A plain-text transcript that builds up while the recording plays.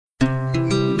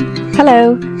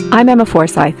Hello, I'm Emma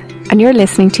Forsyth, and you're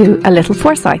listening to A Little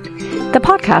Forsyth, the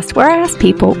podcast where I ask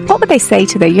people what would they say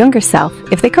to their younger self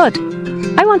if they could.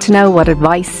 I want to know what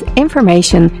advice,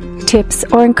 information, tips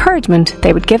or encouragement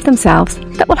they would give themselves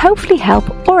that will hopefully help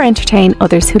or entertain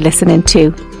others who listen in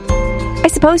too. I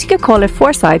suppose you could call it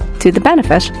foresight through the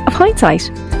benefit of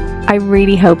hindsight. I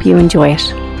really hope you enjoy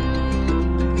it.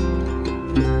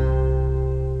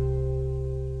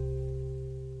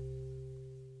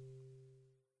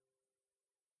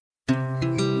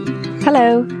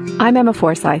 Hello, I'm Emma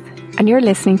Forsyth, and you're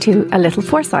listening to A Little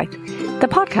Forsyth, the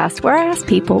podcast where I ask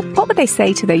people what would they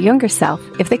say to their younger self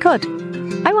if they could.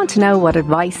 I want to know what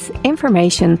advice,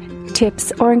 information,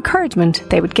 tips or encouragement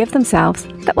they would give themselves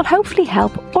that will hopefully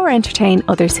help or entertain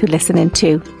others who listen in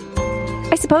too.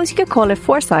 I suppose you could call it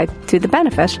foresight through the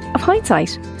benefit of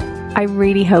hindsight. I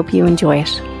really hope you enjoy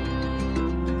it.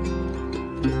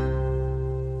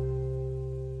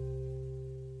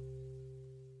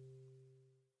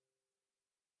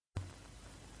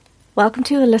 Welcome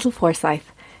to A Little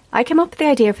Forsyth. I came up with the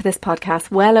idea for this podcast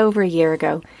well over a year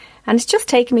ago, and it's just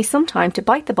taken me some time to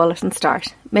bite the bullet and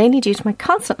start, mainly due to my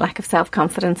constant lack of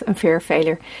self-confidence and fear of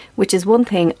failure, which is one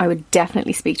thing I would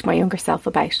definitely speak to my younger self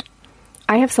about.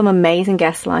 I have some amazing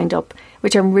guests lined up,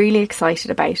 which I'm really excited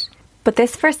about, but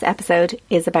this first episode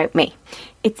is about me.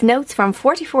 It's notes from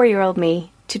 44-year-old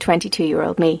me to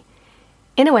 22-year-old me.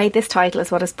 In a way, this title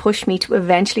is what has pushed me to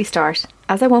eventually start,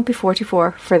 as I won't be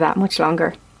 44 for that much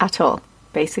longer at all,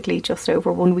 basically just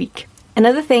over 1 week.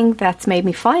 Another thing that's made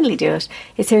me finally do it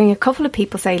is hearing a couple of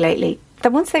people say lately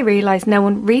that once they realised no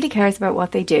one really cares about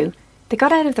what they do, they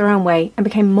got out of their own way and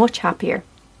became much happier.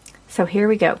 So here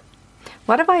we go.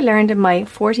 What have I learned in my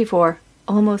 44,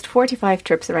 almost 45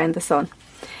 trips around the sun?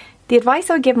 The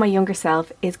advice I would give my younger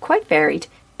self is quite varied.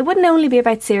 It wouldn't only be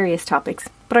about serious topics,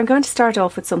 but I'm going to start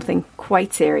off with something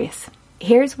quite serious.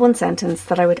 Here's one sentence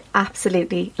that I would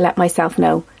absolutely let myself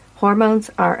know. Hormones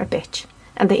are a bitch,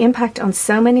 and they impact on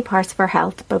so many parts of our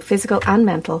health, both physical and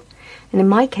mental. And in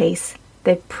my case,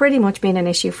 they've pretty much been an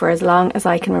issue for as long as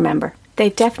I can remember.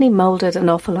 They've definitely moulded an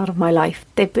awful lot of my life.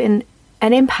 They've been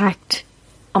an impact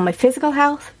on my physical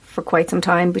health for quite some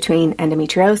time, between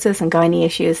endometriosis and gynae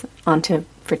issues onto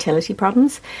fertility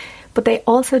problems. But they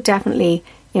also definitely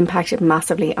impacted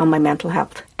massively on my mental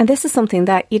health. And this is something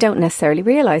that you don't necessarily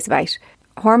realise about.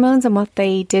 Hormones and what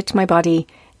they did to my body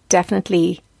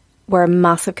definitely were a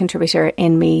massive contributor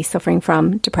in me suffering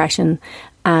from depression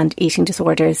and eating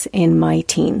disorders in my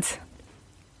teens.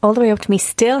 All the way up to me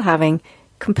still having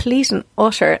complete and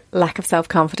utter lack of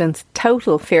self-confidence,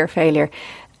 total fear of failure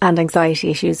and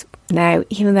anxiety issues now,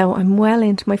 even though I'm well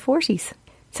into my 40s.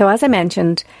 So as I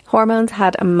mentioned, hormones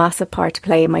had a massive part to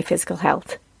play in my physical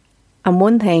health. And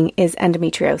one thing is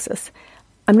endometriosis.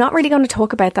 I'm not really going to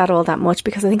talk about that all that much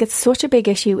because I think it's such a big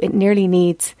issue, it nearly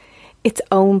needs its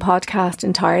own podcast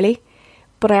entirely.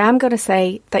 But I am going to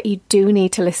say that you do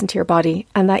need to listen to your body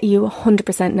and that you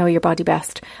 100% know your body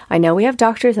best. I know we have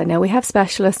doctors, I know we have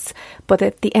specialists, but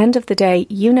at the end of the day,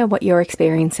 you know what you're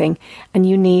experiencing and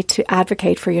you need to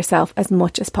advocate for yourself as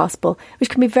much as possible,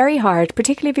 which can be very hard,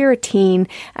 particularly if you're a teen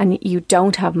and you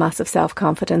don't have massive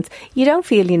self-confidence. You don't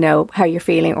feel you know how you're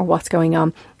feeling or what's going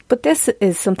on. But this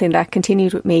is something that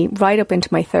continued with me right up into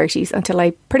my 30s until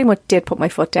I pretty much did put my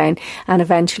foot down and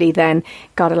eventually then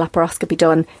got a laparoscopy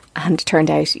done and it turned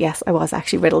out, yes, I was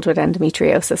actually riddled with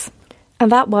endometriosis.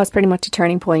 And that was pretty much a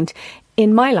turning point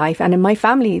in my life and in my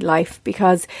family life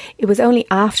because it was only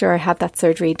after I had that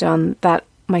surgery done that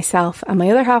myself and my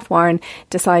other half, Warren,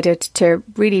 decided to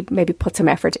really maybe put some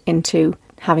effort into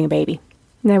having a baby.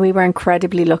 Now, we were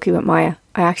incredibly lucky with Maya.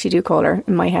 I actually do call her,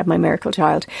 in my head, my miracle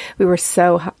child. We were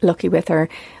so lucky with her.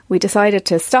 We decided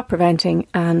to stop preventing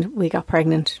and we got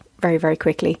pregnant very, very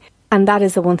quickly. And that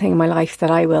is the one thing in my life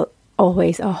that I will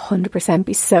always 100%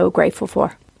 be so grateful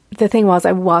for. The thing was,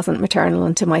 I wasn't maternal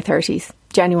until my 30s.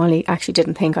 Genuinely, actually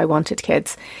didn't think I wanted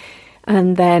kids.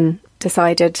 And then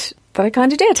decided that I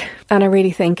kind of did. And I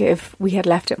really think if we had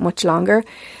left it much longer,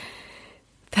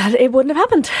 that it wouldn't have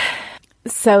happened.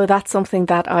 So that's something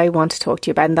that I want to talk to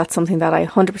you about, and that's something that I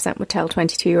 100% would tell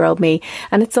 22-year-old me,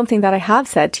 and it's something that I have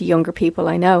said to younger people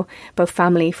I know, both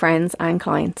family, friends and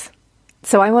clients.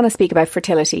 So I want to speak about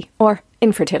fertility or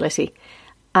infertility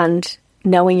and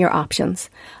knowing your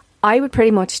options. I would pretty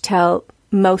much tell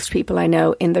most people I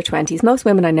know in their 20s, most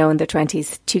women I know in their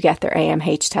 20s, to get their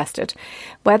AMH tested.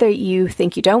 Whether you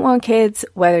think you don't want kids,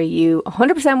 whether you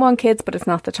 100% want kids but it's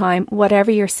not the time,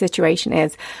 whatever your situation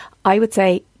is, I would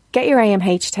say get your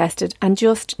AMH tested and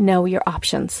just know your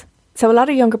options. So a lot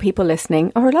of younger people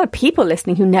listening, or a lot of people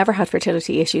listening who never had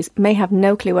fertility issues, may have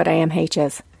no clue what AMH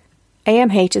is.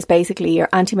 AMH is basically your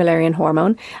anti-Müllerian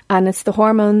hormone, and it's the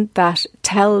hormone that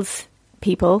tells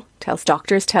people, tells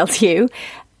doctors, tells you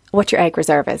what your egg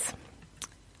reserve is.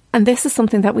 And this is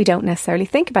something that we don't necessarily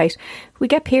think about. We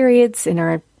get periods in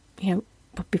our,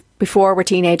 before we're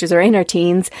teenagers or in our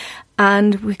teens,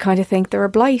 and we kind of think they're a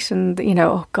blight and,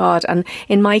 oh God. And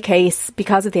in my case,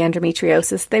 because of the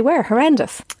endometriosis, they were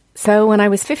horrendous. So when I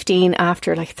was 15,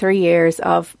 after like 3 years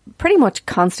of pretty much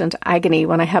constant agony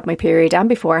when I had my period and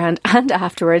beforehand and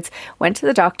afterwards, went to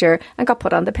the doctor and got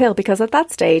put on the pill, because at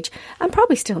that stage, and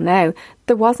probably still now,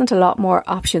 there wasn't a lot more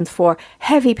options for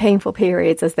heavy, painful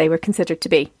periods as they were considered to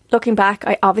be. Looking back,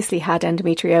 I obviously had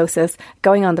endometriosis.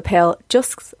 Going on the pill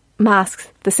just masks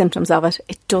the symptoms of it.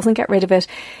 It doesn't get rid of it.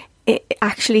 It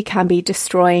actually can be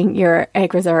destroying your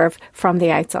egg reserve from the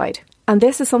outside. And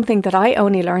this is something that I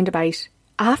only learned about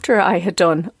after I had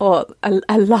done a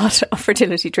lot of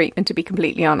fertility treatment, to be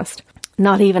completely honest.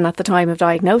 Not even at the time of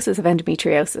diagnosis of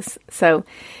endometriosis. So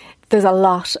there's a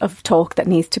lot of talk that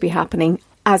needs to be happening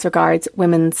as regards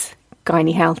women's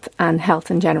gynae health and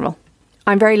health in general.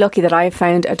 I'm very lucky that I have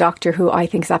found a doctor who I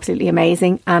think is absolutely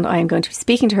amazing, and I am going to be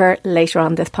speaking to her later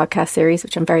on this podcast series,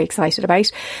 which I'm very excited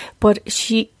about. But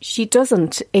she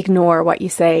doesn't ignore what you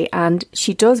say, and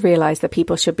she does realise that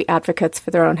people should be advocates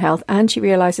for their own health, and she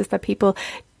realises that people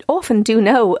often do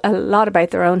know a lot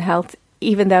about their own health,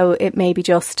 even though it may be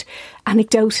just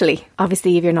anecdotally.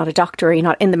 Obviously, if you're not a doctor or you're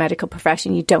not in the medical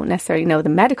profession, you don't necessarily know the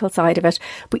medical side of it,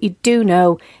 but you do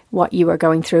know what you are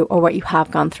going through or what you have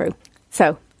gone through.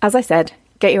 So, as I said,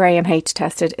 get your AMH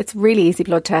tested. It's a really easy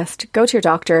blood test. Go to your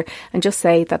doctor and just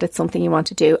say that it's something you want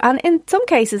to do. And in some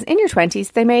cases, in your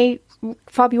 20s, they may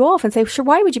fob you off and say, sure,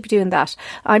 why would you be doing that?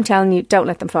 I'm telling you, don't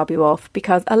let them fob you off,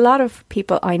 because a lot of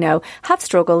people I know have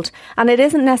struggled, and it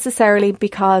isn't necessarily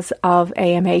because of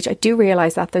AMH. I do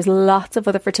realise that there's lots of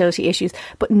other fertility issues,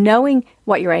 but knowing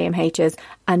what your AMH is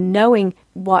and knowing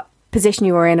what position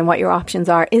you are in and what your options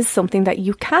are is something that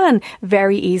you can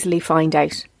very easily find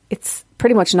out. It's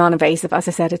pretty much non-invasive. As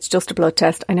I said, it's just a blood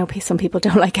test. I know some people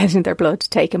don't like getting their blood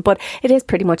taken, but it is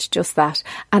pretty much just that.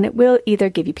 And it will either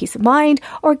give you peace of mind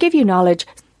or give you knowledge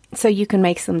so you can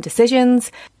make some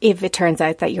decisions. If it turns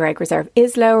out that your egg reserve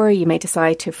is lower, you may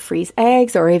decide to freeze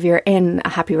eggs, or if you're in a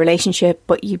happy relationship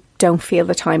but you don't feel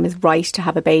the time is right to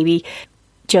have a baby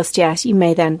just yet, you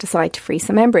may then decide to freeze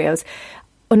some embryos.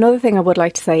 Another thing I would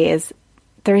like to say is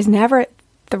there is never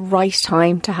the right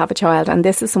time to have a child, and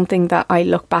this is something that I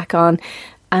look back on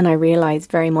and I realise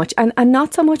very much, and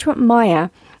not so much with Maya,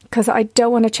 because I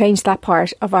don't want to change that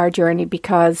part of our journey,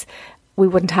 because we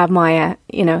wouldn't have Maya,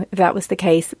 if that was the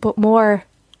case, but more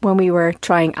when we were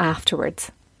trying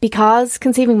afterwards. Because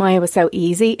conceiving Maya was so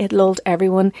easy, it lulled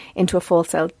everyone into a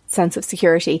false sense of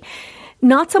security.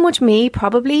 Not so much me,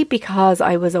 probably, because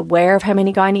I was aware of how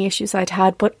many gynae issues I'd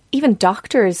had, but even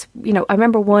doctors, I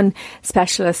remember one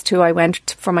specialist who I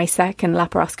went for my second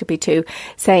laparoscopy to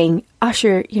saying,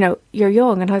 sure, you're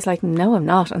young. And I was like, no, I'm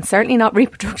not. And certainly not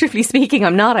reproductively speaking,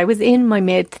 I'm not. I was in my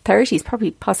mid-30s,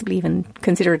 probably possibly even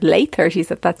considered late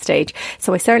 30s at that stage.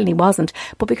 So I certainly wasn't.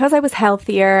 But because I was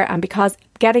healthier and because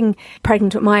getting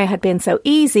pregnant with Maya had been so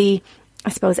easy, I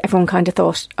suppose everyone kind of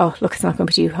thought, oh, look, it's not going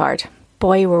to be too hard.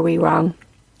 Boy, were we wrong.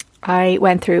 I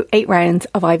went through 8 rounds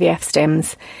of IVF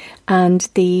stims, and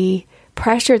the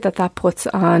pressure that puts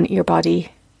on your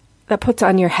body, that puts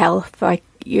on your health, like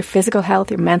your physical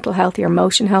health, your mental health, your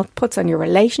emotion health, puts on your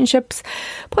relationships,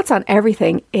 puts on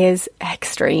everything, is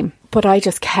extreme. But I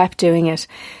just kept doing it.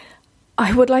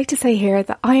 I would like to say here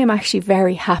that I am actually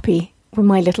very happy with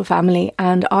my little family,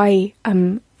 and I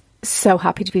am so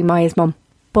happy to be Maya's mum.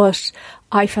 But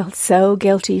I felt so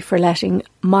guilty for letting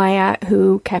Maya,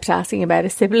 who kept asking about a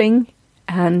sibling,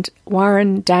 and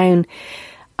Warren down.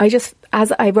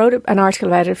 As I wrote an article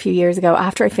about it a few years ago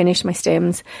after I finished my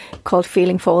stims, called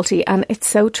Feeling Faulty, and it's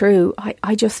so true.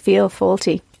 I just feel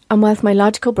faulty. And whilst my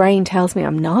logical brain tells me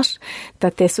I'm not,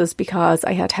 that this was because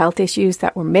I had health issues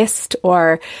that were missed,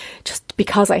 or just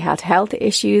because I had health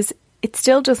issues, it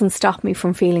still doesn't stop me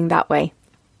from feeling that way.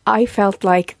 I felt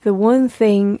like the one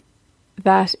thing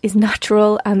that is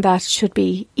natural and that should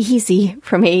be easy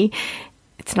for me,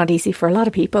 it's not easy for a lot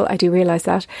of people, I do realise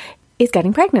that, is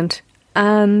getting pregnant.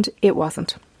 And it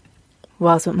wasn't. It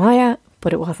was with Maya,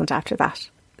 but it wasn't after that.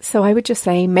 So I would just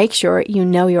say, make sure you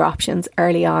know your options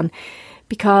early on,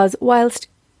 because whilst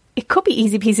it could be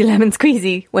easy peasy lemon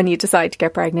squeezy when you decide to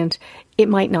get pregnant, it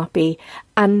might not be.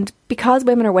 And because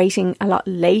women are waiting a lot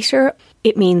later,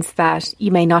 it means that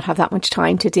you may not have that much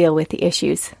time to deal with the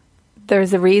issues.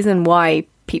 There's a reason why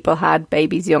people had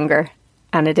babies younger,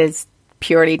 and it is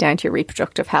purely down to your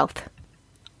reproductive health.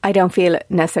 I don't feel it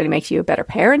necessarily makes you a better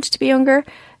parent to be younger.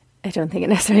 I don't think it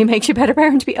necessarily makes you a better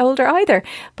parent to be older either.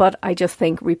 But I just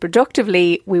think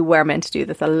reproductively, we were meant to do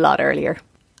this a lot earlier.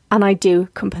 And I do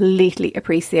completely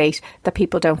appreciate that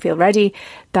people don't feel ready,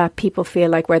 that people feel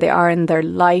like where they are in their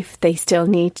life, they still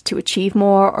need to achieve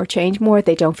more or change more.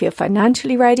 They don't feel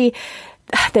financially ready.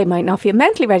 They might not feel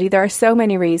mentally ready. There are so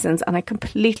many reasons, and I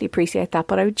completely appreciate that.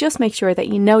 But I would just make sure that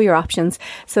you know your options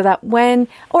so that when,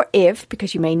 or if,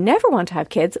 because you may never want to have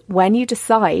kids, when you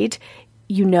decide,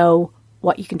 you know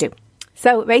what you can do.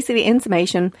 So basically, in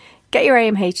summation, get your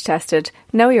AMH tested,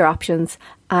 know your options,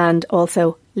 and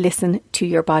also listen to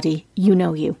your body. You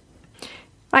know you.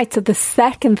 Right, so the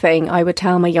second thing I would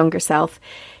tell my younger self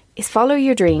is follow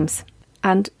your dreams.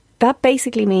 And that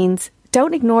basically means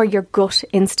don't ignore your gut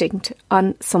instinct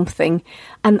on something.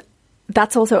 And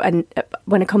that's also,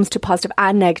 when it comes to positive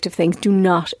and negative things, do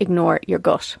not ignore your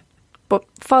gut. But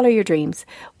follow your dreams.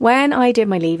 When I did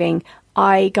my leaving,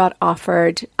 I got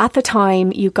offered, at the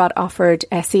time, you got offered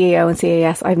a CAO and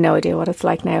CAS. I have no idea what it's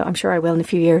like now. I'm sure I will in a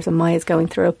few years when Maya's going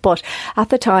through it. But at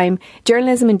the time,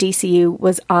 journalism in DCU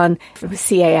was on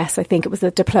CAS. I think it was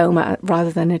a diploma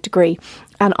rather than a degree.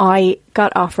 And I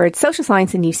got offered social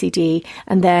science in UCD.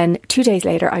 And then 2 days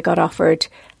later, I got offered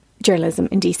journalism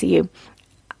in DCU.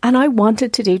 And I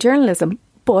wanted to do journalism,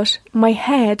 but my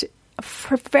head,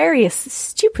 for various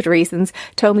stupid reasons,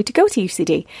 told me to go to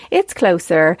UCD. It's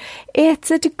closer, it's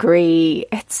a degree,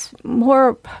 it's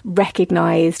more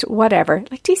recognised, whatever.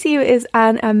 Like, DCU is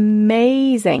an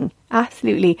amazing,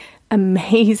 absolutely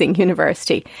amazing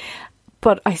university.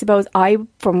 But I suppose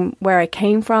from where I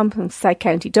came from South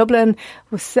County Dublin,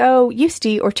 was so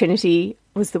UCD or Trinity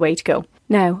was the way to go.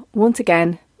 Now, once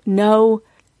again, no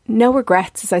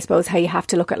regrets is, I suppose, how you have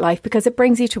to look at life, because it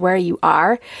brings you to where you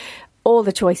are, all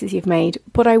the choices you've made.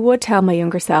 But I would tell my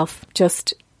younger self,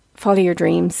 just follow your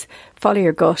dreams, follow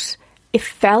your gut. It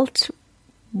felt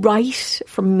right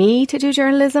for me to do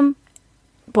journalism,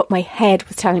 but my head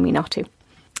was telling me not to.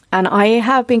 And I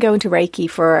have been going to Reiki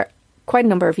for quite a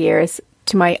number of years,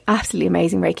 to my absolutely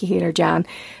amazing Reiki healer, Jan,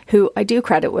 who I do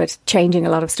credit with changing a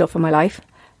lot of stuff in my life.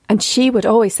 And she would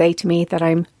always say to me that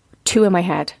I'm too in my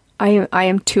head. I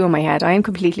am too in my head. I am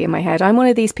completely in my head. I'm one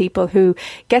of these people who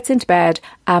gets into bed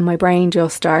and my brain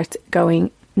just starts going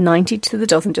 90 to the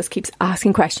dozen, just keeps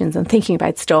asking questions and thinking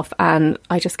about stuff, and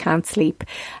I just can't sleep.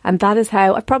 And that is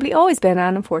how I've probably always been,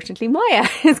 and unfortunately Maya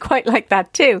is quite like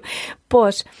that too.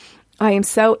 But I am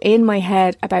so in my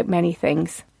head about many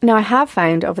things. Now, I have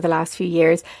found over the last few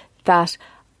years that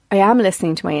I am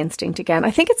listening to my instinct again.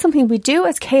 I think it's something we do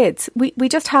as kids. We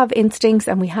just have instincts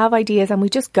and we have ideas and we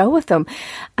just go with them.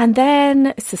 And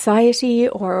then society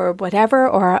or whatever,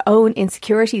 or our own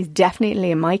insecurities,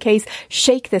 definitely in my case,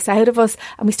 shake this out of us,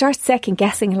 and we start second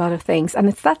guessing a lot of things. And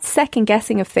it's that second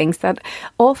guessing of things that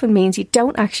often means you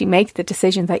don't actually make the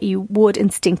decision that you would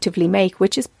instinctively make,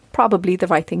 which is probably the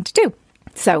right thing to do.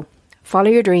 So, follow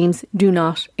your dreams. Do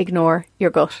not ignore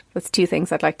your gut. That's two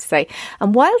things I'd like to say.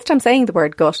 And whilst I'm saying the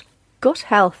word gut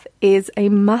health is a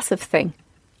massive thing.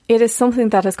 It is something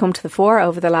that has come to the fore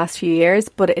over the last few years,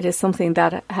 but it is something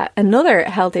that another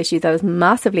health issue that has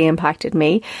massively impacted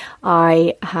me.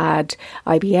 I had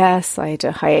IBS, I had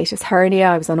a hiatus hernia,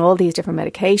 I was on all these different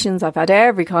medications. I've had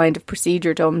every kind of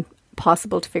procedure done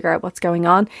possible to figure out what's going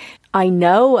on. I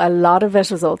know a lot of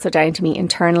it is also down to me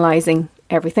internalising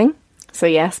everything. So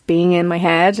yes, being in my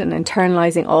head and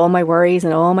internalising all my worries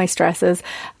and all my stresses.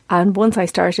 And once I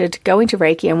started going to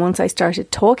Reiki and once I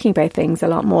started talking about things a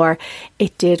lot more,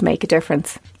 it did make a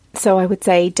difference. So I would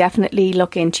say definitely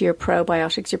look into your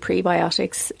probiotics, your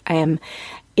prebiotics.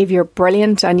 If you're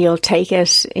brilliant and you'll take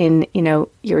it in,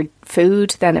 your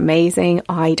food, then amazing.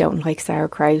 I don't like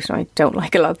sauerkraut. I don't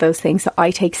like a lot of those things. So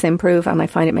I take Simprove and I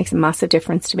find it makes a massive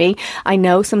difference to me. I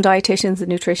know some dietitians and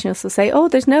nutritionists will say, oh,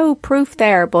 there's no proof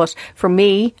there. But for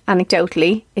me,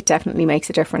 anecdotally, it definitely makes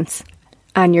a difference.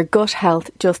 And your gut health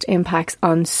just impacts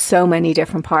on so many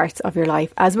different parts of your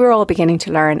life, as we're all beginning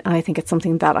to learn. And I think it's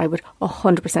something that I would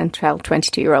 100% tell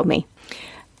 22-year-old me.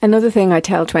 Another thing I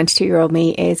tell 22-year-old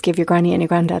me is give your granny and your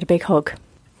granddad a big hug.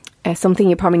 Something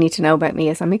you probably need to know about me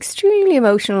is I'm extremely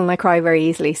emotional and I cry very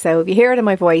easily. So if you hear it in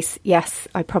my voice, yes,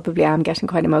 I probably am getting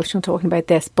quite emotional talking about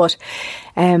this. But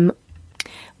when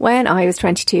I was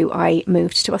 22, I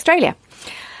moved to Australia.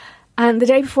 And the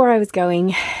day before I was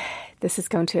going,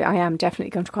 I am definitely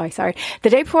going to cry, sorry.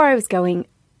 The day before I was going,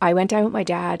 I went out with my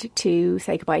dad to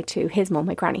say goodbye to his mum,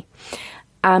 my granny.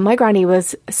 And my granny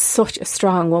was such a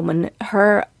strong woman.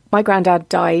 My granddad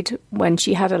died when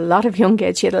she had a lot of young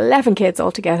kids. She had 11 kids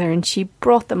altogether and she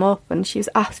brought them up and she was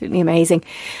absolutely amazing.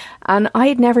 And I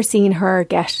had never seen her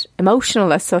get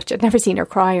emotional as such. I'd never seen her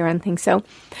cry or anything. So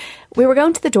we were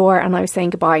going to the door and I was saying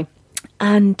goodbye.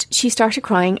 And she started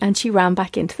crying and she ran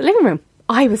back into the living room.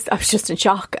 I was just in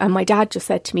shock, and my dad just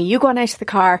said to me, you go on out to the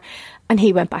car, and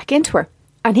he went back into her.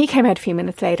 And he came out a few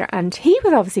minutes later, and he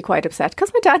was obviously quite upset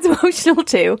because my dad's emotional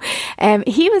too.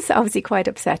 He was obviously quite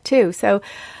upset too. So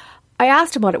I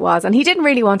asked him what it was, and he didn't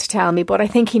really want to tell me, but I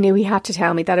think he knew he had to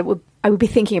tell me that I would be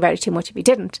thinking about it too much if he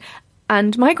didn't.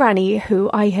 And my granny, who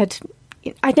I'd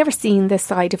never seen this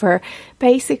side of her,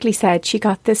 basically said she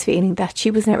got this feeling that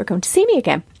she was never going to see me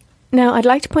again. Now, I'd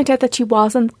like to point out that she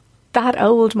wasn't that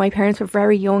old. My parents were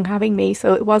very young having me,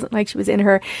 so it wasn't like she was in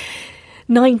her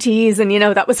 90s and,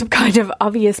 that was kind of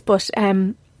obvious. But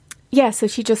so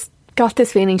she just got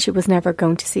this feeling she was never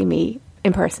going to see me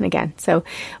in person again. So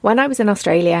when I was in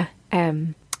Australia,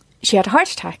 she had a heart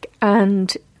attack,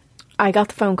 and I got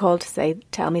the phone call to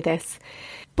tell me this.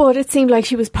 But it seemed like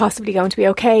she was possibly going to be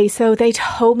okay. So they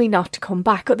told me not to come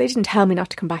back. Or they didn't tell me not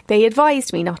to come back. They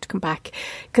advised me not to come back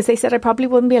because they said I probably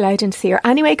wouldn't be allowed in to see her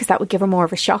anyway, because that would give her more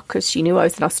of a shock, because she knew I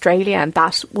was in Australia and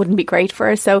that wouldn't be great for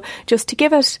her. So just to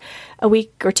give it a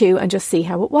week or two and just see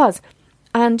how it was.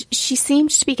 And she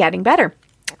seemed to be getting better.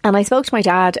 And I spoke to my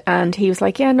dad, and he was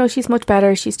like, yeah, no, she's much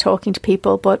better. She's talking to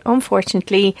people. But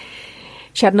unfortunately,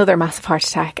 she had another massive heart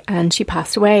attack and she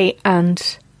passed away.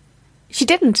 And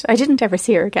I didn't ever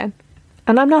see her again.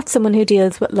 And I'm not someone who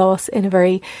deals with loss in a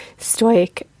very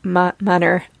stoic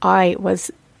manner. I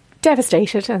was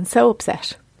devastated and so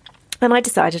upset. And I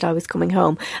decided I was coming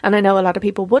home. And I know a lot of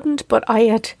people wouldn't, but I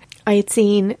had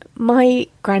seen my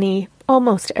granny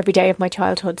almost every day of my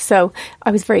childhood. So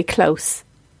I was very close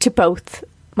to both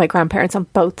my grandparents on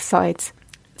both sides.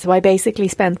 So I basically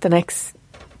spent the next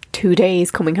 2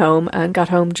 days coming home and got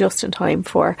home just in time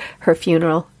for her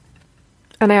funeral.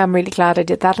 And I am really glad I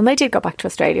did that. And I did go back to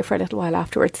Australia for a little while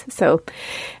afterwards. And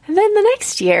then the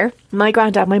next year, my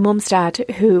granddad, my mum's dad,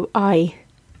 who I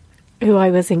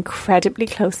was incredibly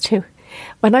close to,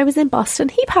 when I was in Boston,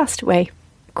 he passed away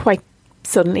quite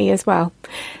suddenly as well.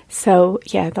 So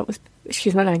yeah, that was,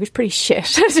 excuse my language, pretty shit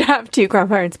to have two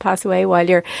grandparents pass away while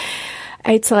you're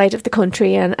outside of the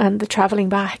country and the travelling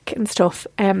back and stuff.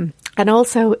 And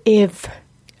also if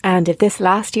this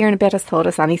last year and a bit has taught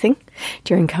us anything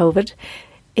during COVID,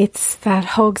 it's that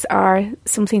hugs are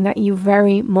something that you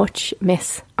very much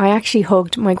miss. I actually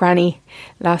hugged my granny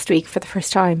last week for the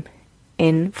first time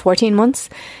in 14 months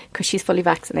because she's fully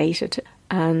vaccinated,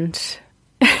 and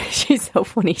she's so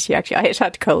funny. I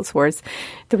had cold sores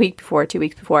the week before, 2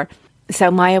 weeks before.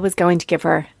 So Maya was going to give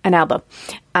her an elbow,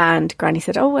 and Granny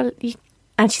said, oh, well,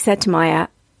 and she said to Maya,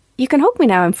 you can hug me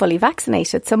now, I'm fully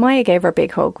vaccinated. So Maya gave her a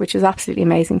big hug, which was absolutely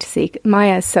amazing to see.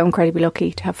 Maya is so incredibly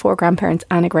lucky to have 4 grandparents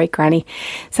and a great granny.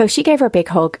 So she gave her a big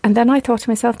hug. And then I thought to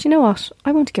myself, do you know what?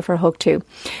 I want to give her a hug too.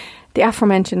 The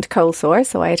aforementioned cold sores,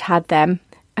 so I had them.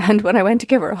 And when I went to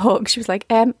give her a hug, she was like,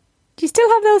 do you still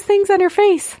have those things on your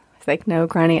face? I was like, no,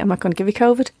 Granny, I'm not going to give you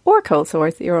COVID or cold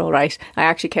sores. You're all right. I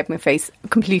actually kept my face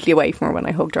completely away from her when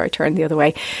I hugged her. I turned the other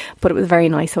way. But it was very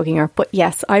nice hugging her. But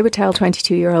yes, I would tell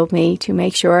 22-year-old me to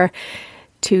make sure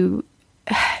to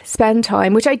spend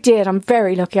time, which I did. I'm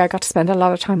very lucky. I got to spend a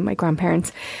lot of time with my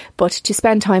grandparents. But to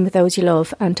spend time with those you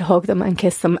love and to hug them and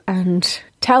kiss them and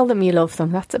tell them you love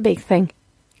them, that's a big thing.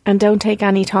 And don't take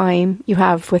any time you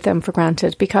have with them for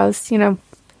granted, because, you know,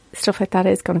 stuff like that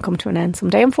is going to come to an end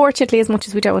someday, unfortunately, as much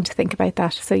as we don't want to think about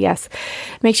that. So yes,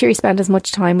 make sure you spend as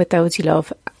much time with those you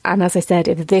love. And as I said,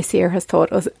 if this year has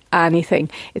taught us anything,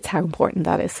 it's how important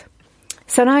that is.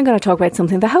 So now I'm going to talk about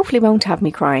something that hopefully won't have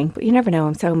me crying, but you never know,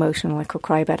 I'm so emotional I could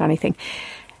cry about anything.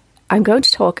 I'm going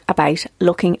to talk about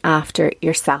looking after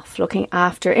yourself,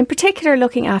 in particular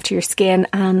looking after your skin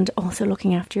and also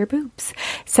looking after your boobs.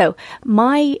 So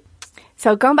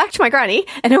going back to my granny,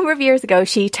 a number of years ago,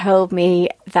 she told me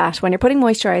that when you're putting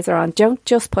moisturiser on, don't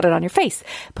just put it on your face,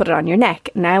 put it on your neck.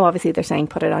 Now, obviously, they're saying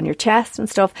put it on your chest and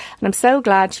stuff. And I'm so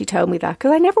glad she told me that,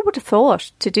 because I never would have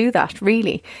thought to do that,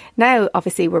 really. Now,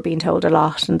 obviously, we're being told a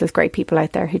lot, and there's great people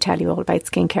out there who tell you all about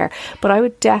skincare. But I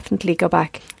would definitely go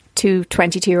back to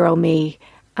 22-year-old me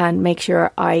and make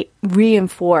sure I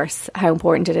reinforce how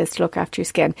important it is to look after your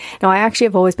skin. Now, I actually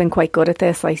have always been quite good at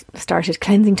this. I started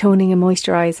cleansing, toning and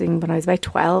moisturising when I was about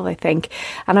 12, I think.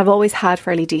 And I've always had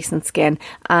fairly decent skin.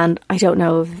 And I don't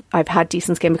know if I've had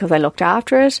decent skin because I looked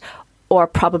after it, or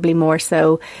probably more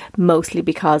so mostly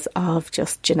because of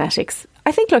just genetics.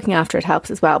 I think looking after it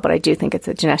helps as well, but I do think it's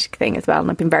a genetic thing as well.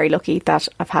 And I've been very lucky that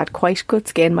I've had quite good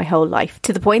skin my whole life,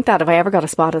 to the point that if I ever got a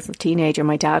spot as a teenager,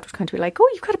 my dad would kind of be like, oh,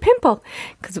 you've got a pimple,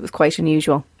 because it was quite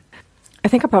unusual. I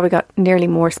think I probably got nearly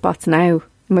more spots now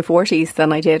in my 40s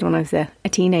than I did when I was a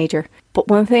teenager. But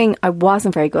one thing I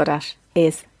wasn't very good at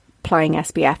is applying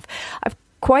SPF. I've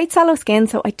quite sallow skin,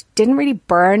 so I didn't really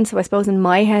burn. So I suppose in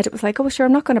my head it was like, oh sure,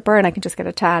 I'm not going to burn, I can just get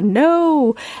a tan.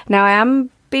 No. Now I am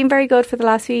being very good for the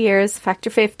last few years, factor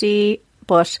 50,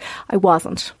 but I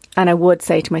wasn't. And I would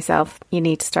say to myself, you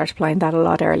need to start applying that a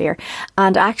lot earlier.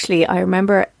 And actually, I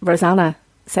remember Rosanna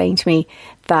saying to me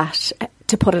that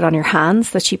to put it on your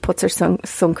hands, that she puts her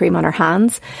sun cream on her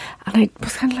hands. And I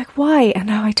was kind of like, why? And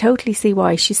now I totally see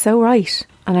why. She's so right.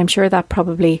 And I'm sure that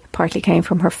probably partly came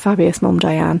from her fabulous mum,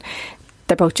 Diane.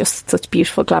 They're both just such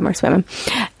beautiful, glamorous women.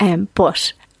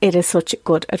 But it is such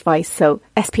good advice. So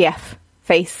SPF,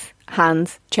 face,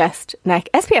 hands, chest, neck,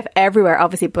 SPF everywhere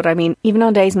obviously, but I mean even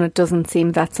on days when it doesn't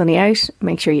seem that sunny out,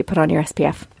 make sure you put on your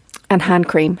SPF. And hand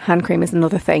cream is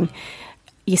another thing.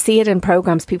 You see it in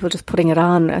programmes, people just putting it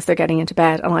on as they're getting into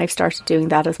bed, and I've started doing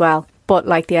that as well. But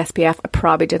like the SPF, I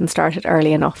probably didn't start it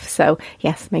early enough. So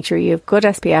yes, make sure you have good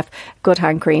SPF, good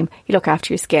hand cream, you look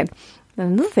after your skin.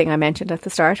 And another thing I mentioned at the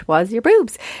start was your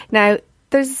boobs. Now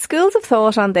there's schools of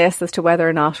thought on this as to whether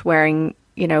or not wearing,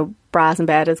 bras in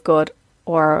bed is good,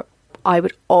 or I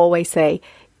would always say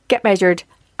get measured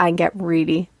and get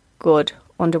really good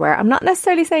underwear. I'm not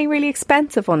necessarily saying really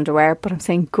expensive underwear, but I'm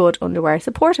saying good underwear,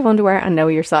 supportive underwear, and know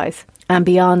your size. And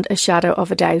beyond a shadow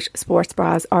of a doubt, sports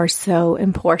bras are so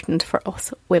important for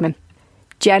us women.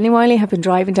 Genuinely have been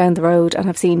driving down the road and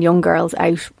have seen young girls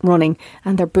out running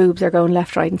and their boobs are going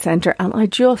left, right and centre, and I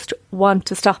just want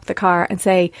to stop the car and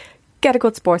say, get a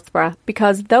good sports bra,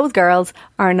 because those girls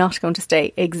are not going to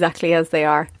stay exactly as they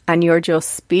are, and you're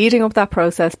just speeding up that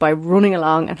process by running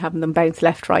along and having them bounce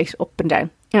left, right, up and down.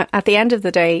 At the end of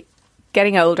the day,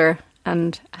 getting older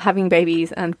and having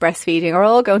babies and breastfeeding are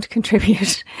all going to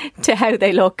contribute to how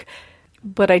they look.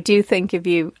 But I do think if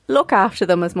you look after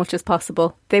them as much as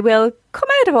possible, they will come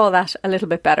out of all that a little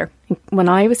bit better. When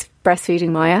I was breastfeeding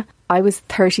Maya, I was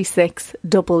 36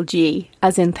 double G,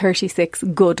 as in 36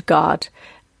 good God,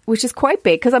 which is quite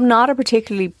big because I'm not a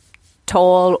particularly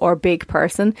tall or big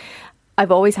person.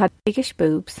 I've always had biggish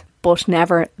boobs, but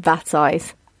never that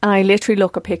size. And I literally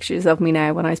look at pictures of me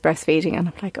now when I was breastfeeding and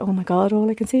I'm like, oh my God, all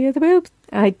I can see are the boobs.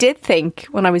 And I did think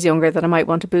when I was younger that I might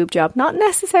want a boob job, not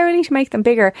necessarily to make them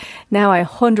bigger. Now I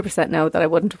 100% know that I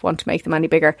wouldn't want to make them any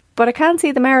bigger. But I can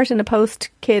see the merit in a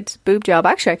post-kid boob job.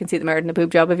 Actually, I can see the merit in a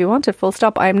boob job if you want it, full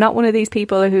stop. I am not one of these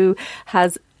people who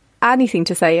has anything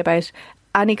to say about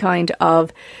any kind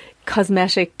of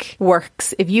cosmetic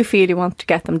works. If you feel you want to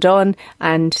get them done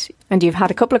and you've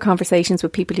had a couple of conversations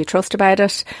with people you trust about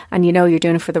it and you know you're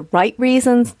doing it for the right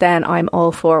reasons, then I'm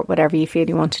all for whatever you feel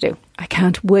you want to do. I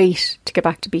can't wait to get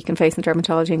back to Beacon Face and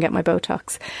Dermatology and get my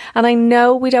Botox. And I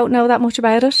know we don't know that much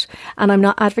about it, and I'm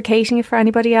not advocating it for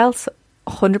anybody else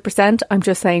 100%. I'm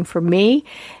just saying for me,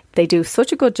 they do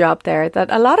such a good job there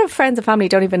that a lot of friends and family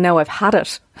don't even know I've had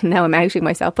it. Now I'm outing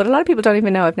myself, but a lot of people don't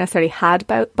even know I've necessarily had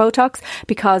Botox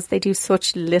because they do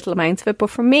such little amounts of it. But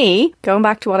for me, going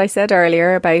back to what I said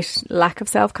earlier about lack of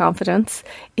self-confidence,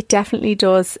 it definitely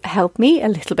does help me a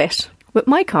little bit with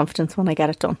my confidence when I get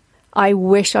it done. I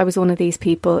wish I was one of these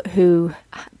people who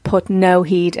put no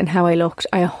heed in how I looked.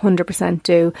 I 100%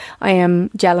 do. I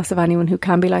am jealous of anyone who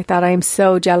can be like that. I am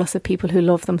so jealous of people who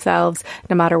love themselves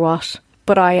no matter what.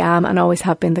 But I am and always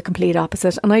have been the complete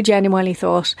opposite. And I genuinely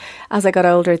thought as I got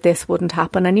older, this wouldn't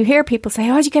happen. And you hear people say,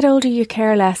 oh, as you get older, you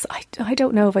care less. I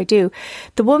don't know if I do.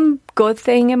 The one good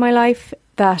thing in my life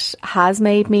that has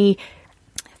made me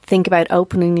think about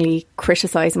openly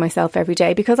criticising myself every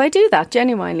day, because I do that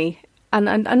genuinely. And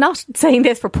I'm not saying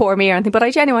this for poor me or anything, but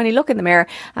I genuinely look in the mirror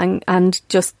and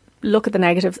just look at the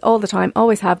negatives all the time.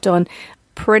 Always have done,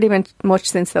 pretty much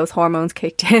since those hormones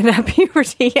kicked in at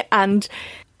puberty. And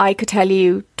I could tell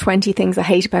you 20 things I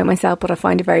hate about myself, but I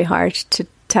find it very hard to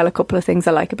tell a couple of things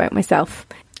I like about myself.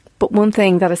 But one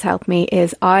thing that has helped me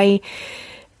is I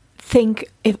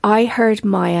think if I heard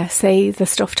Maya say the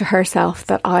stuff to herself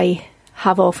that I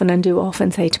have often and do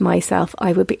often say to myself,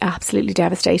 I would be absolutely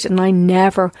devastated. And I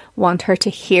never want her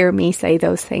to hear me say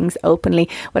those things openly.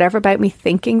 Whatever about me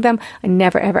thinking them, I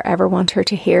never, ever, ever want her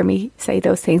to hear me say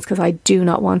those things, because I do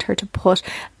not want her to put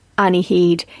any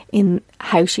heed in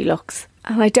how she looks.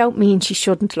 And I don't mean she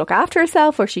shouldn't look after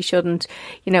herself or she shouldn't,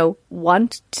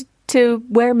 want to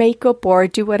wear makeup or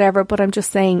do whatever. But I'm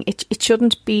just saying it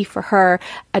shouldn't be for her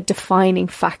a defining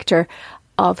factor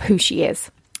of who she is.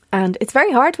 And it's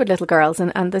very hard with little girls.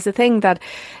 And there's a thing that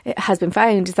has been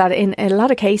found is that in a lot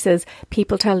of cases,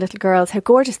 people tell little girls how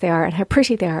gorgeous they are and how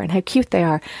pretty they are and how cute they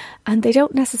are. And they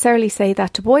don't necessarily say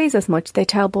that to boys as much. They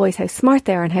tell boys how smart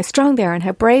they are and how strong they are and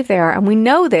how brave they are. And we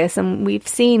know this, and we've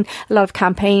seen a lot of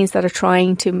campaigns that are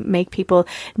trying to make people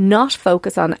not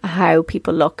focus on how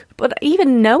people look. But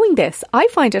even knowing this, I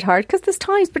find it hard, because there's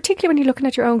times, particularly when you're looking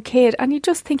at your own kid and you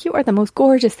just think, you are the most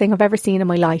gorgeous thing I've ever seen in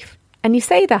my life. And you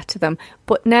say that to them.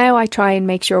 But now I try and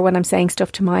make sure when I'm saying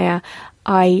stuff to Maya,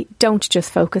 I don't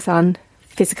just focus on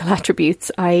physical attributes.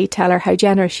 I tell her how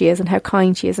generous she is and how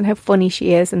kind she is and how funny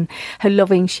she is and how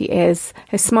loving she is,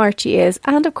 how smart she is,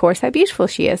 and of course how beautiful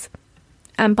she is.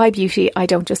 And by beauty, I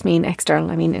don't just mean external,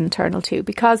 I mean internal too.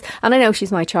 Because, and I know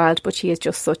she's my child, but she is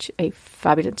just such a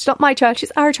fabulous, she's not my child,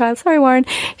 she's our child, sorry Warren.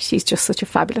 She's just such a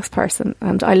fabulous person,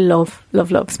 and I love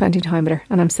spending time with her,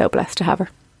 and I'm so blessed to have her.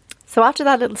 So after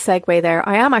that little segue there,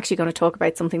 I am actually going to talk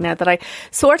about something now that I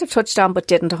sort of touched on but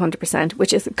didn't 100%,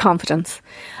 which is confidence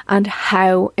and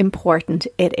how important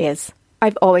it is.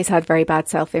 I've always had very bad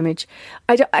self-image.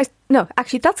 No,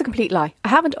 actually, that's a complete lie. I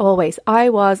haven't always. I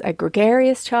was a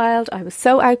gregarious child. I was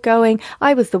so outgoing.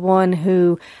 I was the one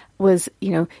who was,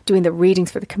 doing the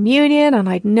readings for the communion, and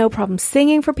I had no problem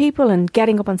singing for people and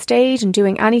getting up on stage and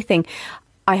doing anything.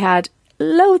 I had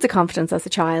loads of confidence as a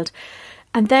child.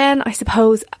 And then I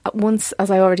suppose once,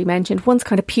 as I already mentioned, once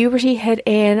kind of puberty hit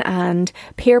in and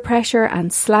peer pressure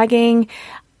and slagging,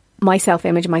 my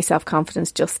self-image and my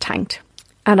self-confidence just tanked.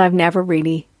 And I've never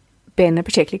really been a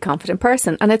particularly confident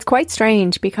person. And it's quite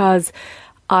strange, because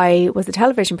I was a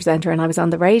television presenter and I was on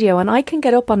the radio, and I can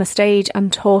get up on a stage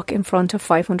and talk in front of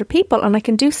 500 people, and I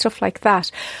can do stuff like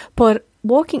that. But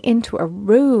walking into a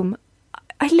room,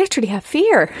 I literally have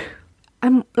fear.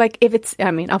 I'm like,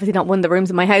 obviously not one of the rooms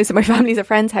in my house or my family's or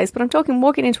friend's house, but I'm talking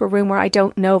walking into a room where I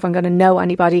don't know if I'm going to know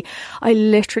anybody. I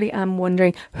literally am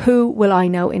wondering, who will I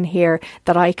know in here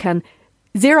that I can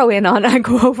zero in on and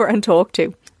go over and talk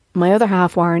to? My other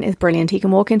half, Warren, is brilliant. He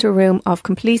can walk into a room of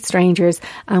complete strangers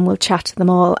and we'll chat to them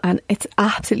all, and it's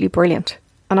absolutely brilliant.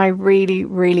 And I really,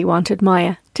 really wanted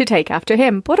Maya to take after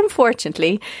him. But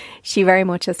unfortunately, she very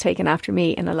much has taken after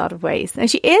me in a lot of ways.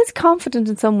 And she is confident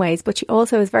in some ways, but she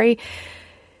also is very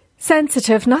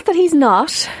sensitive. Not that he's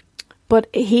not,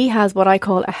 but he has what I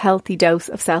call a healthy dose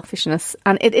of selfishness.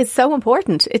 And it is so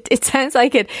important. It sounds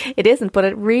like it isn't, but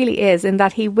it really is, in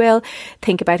that he will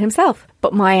think about himself.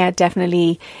 But Maya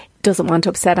definitely doesn't want to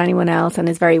upset anyone else and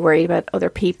is very worried about other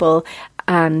people,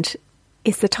 and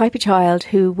is the type of child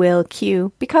who will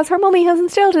queue, because her mummy has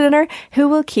instilled it in her, who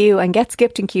will queue and get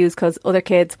skipped in queues because other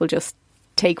kids will just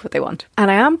take what they want. And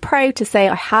I am proud to say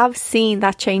I have seen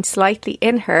that change slightly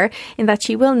in her, in that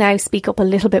she will now speak up a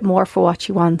little bit more for what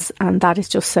she wants, and that is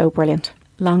just so brilliant.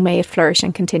 Long may it flourish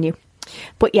and continue.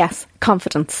 But yes,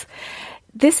 confidence.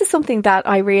 This is something that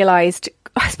I realised,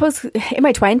 I suppose, in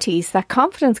my 20s, that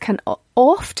confidence can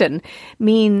often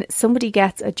mean somebody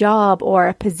gets a job or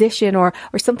a position or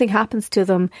something happens to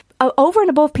them over and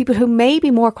above people who may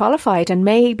be more qualified and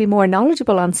may be more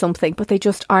knowledgeable on something, but they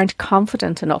just aren't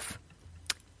confident enough.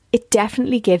 It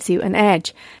definitely gives you an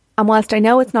edge. And whilst I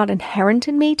know it's not inherent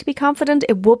in me to be confident,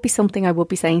 it would be something I would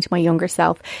be saying to my younger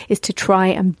self, is to try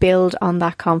and build on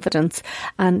that confidence,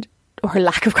 or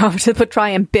lack of confidence, but try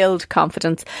and build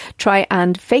confidence. Try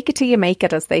and fake it till you make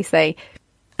it, as they say.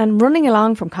 And running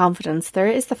along from confidence, there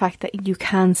is the fact that you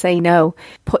can say no,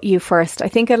 put you first. I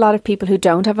think a lot of people who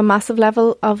don't have a massive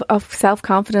level of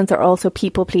self-confidence are also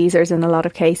people pleasers in a lot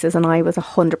of cases, and I was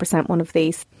 100% one of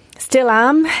these. Still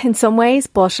am in some ways,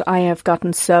 but I have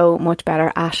gotten so much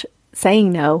better at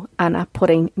saying no and at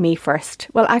putting me first.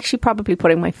 Well, actually probably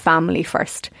putting my family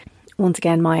first. Once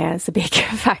again, Maya is a big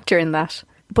factor in that.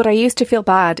 But I used to feel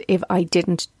bad if I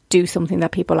didn't do something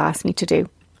that people asked me to do.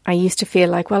 I used to feel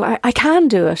like, well, I can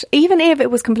do it, even if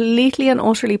it was completely and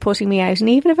utterly putting me out. And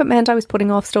even if it meant I was putting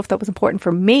off stuff that was important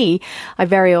for me, I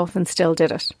very often still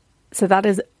did it. So that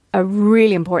is a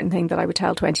really important thing that I would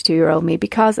tell 22-year-old me,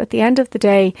 because at the end of the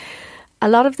day, a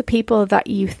lot of the people that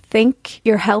you think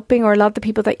you're helping, or a lot of the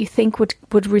people that you think would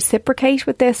reciprocate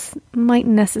with this,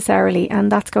 mightn't necessarily.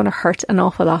 And that's going to hurt an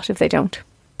awful lot if they don't.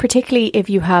 Particularly if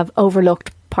you have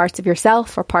overlooked parts of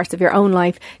yourself or parts of your own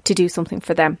life to do something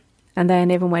for them. And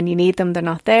then even when you need them, they're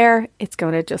not there. It's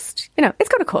going to just, it's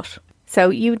going to cut. So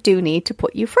you do need to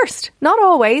put you first. Not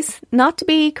always, not to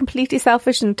be completely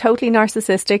selfish and totally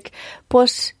narcissistic,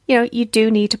 but, you do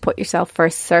need to put yourself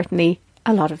first, certainly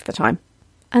a lot of the time.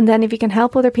 And then if you can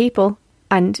help other people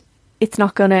and it's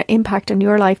not going to impact on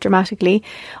your life dramatically,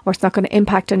 or it's not going to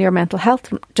impact on your mental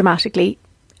health dramatically,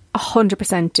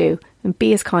 100% do. And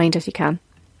be as kind as you can.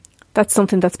 that's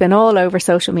something that's been all over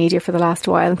social media for the last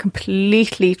while and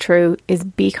completely true, is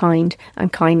be kind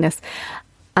and kindness.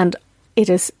 And it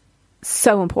is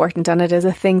so important, and it is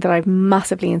a thing that I've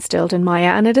massively instilled in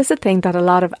Maya, and it is a thing that a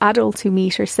lot of adults who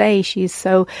meet her say. She's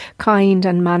so kind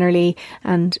and mannerly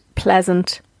and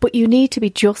pleasant, but you need to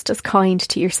be just as kind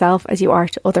to yourself as you are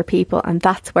to other people, and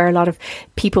that's where a lot of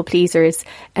people pleasers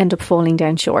end up falling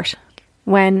down short.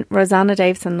 When Rosanna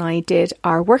Davison and I did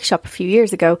our workshop a few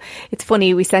years ago, it's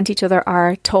funny, we sent each other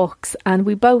our talks and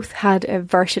we both had a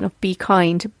version of be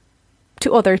kind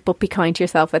to others, but be kind to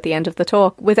yourself at the end of the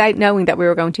talk, without knowing that we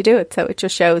were going to do it. So it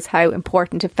just shows how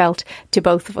important it felt to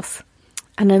both of us.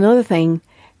 And another thing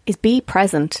is be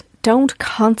present. Don't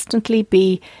constantly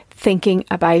be thinking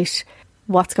about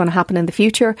what's going to happen in the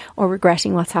future or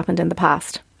regretting what's happened in the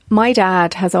past. My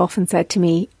dad has often said to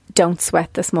me, don't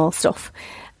sweat the small stuff.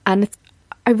 And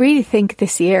I really think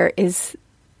this year is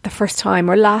the first time,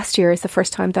 or last year is the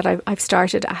first time that I've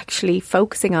started actually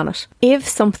focusing on it. If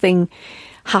something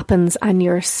happens and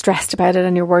you're stressed about it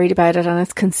and you're worried about it and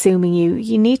it's consuming you,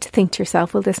 you need to think to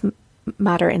yourself, will this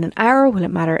matter in an hour? Will it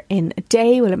matter in a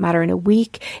day? Will it matter in a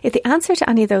week? If the answer to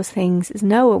any of those things is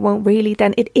no, it won't really,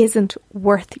 then it isn't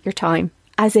worth your time.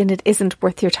 As in, it isn't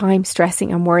worth your time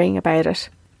stressing and worrying about it.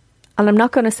 And I'm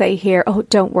not going to say here, oh,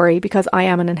 don't worry, because I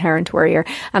am an inherent worrier.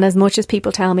 And as much as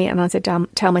people tell me, and as I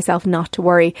tell myself not to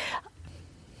worry,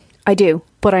 I do.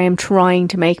 But I am trying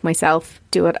to make myself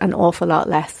do it an awful lot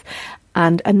less.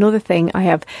 And another thing I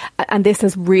have, and this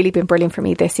has really been brilliant for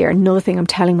me this year, another thing I'm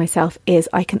telling myself is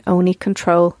I can only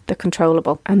control the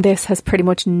controllable. And this has pretty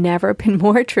much never been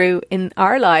more true in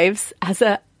our lives as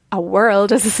a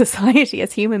world, as a society,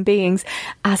 as human beings,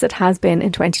 as it has been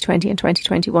in 2020 and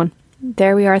 2021.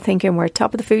 There we are thinking we're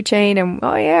top of the food chain and,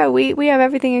 oh yeah, we have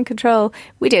everything in control.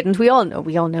 We didn't. We all know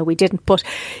we didn't. But,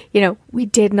 we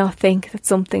did not think that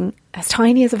something as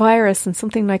tiny as a virus and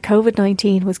something like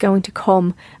COVID-19 was going to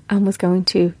come and was going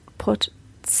to put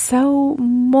so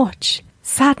much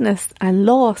sadness and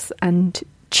loss and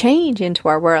change into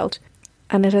our world.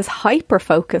 And it is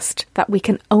hyper-focused that we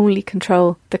can only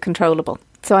control the controllable.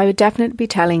 So I would definitely be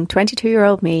telling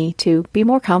 22-year-old me to be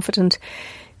more confident,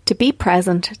 to be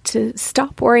present, to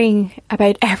stop worrying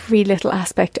about every little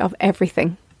aspect of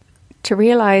everything, to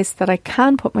realise that I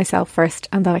can put myself first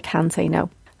and that I can say no.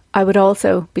 I would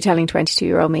also be telling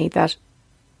 22-year-old me that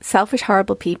selfish,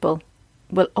 horrible people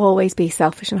will always be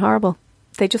selfish and horrible.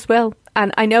 They just will.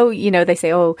 And I know, they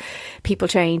say, oh, people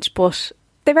change, but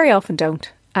they very often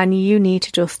don't. And you need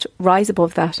to just rise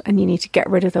above that and you need to get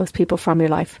rid of those people from your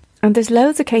life. And there's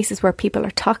loads of cases where people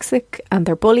are toxic and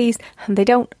they're bullies and they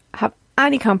don't have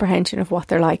any comprehension of what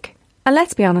they're like. And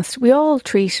let's be honest, we all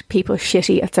treat people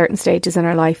shitty at certain stages in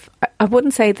our life. I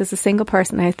wouldn't say there's a single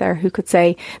person out there who could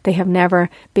say they have never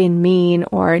been mean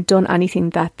or done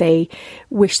anything that they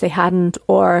wish they hadn't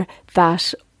or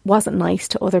that wasn't nice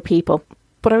to other people.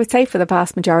 But I would say for the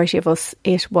vast majority of us,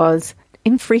 it was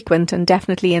infrequent and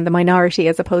definitely in the minority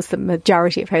as opposed to the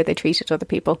majority of how they treated other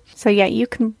people. So yeah, you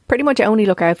can pretty much only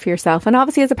look out for yourself. And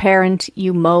obviously as a parent,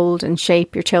 you mould and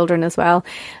shape your children as well.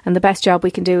 And the best job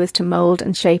we can do is to mould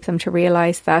and shape them to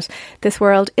realise that this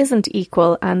world isn't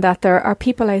equal and that there are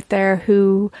people out there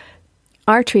who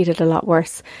are treated a lot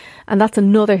worse. And that's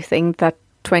another thing that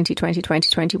 2020,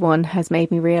 2021 has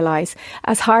made me realise.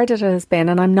 As hard as it has been,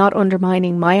 and I'm not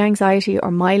undermining my anxiety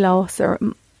or my loss or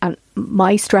and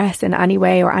my stress in any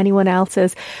way or anyone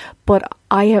else's, but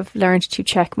I have learned to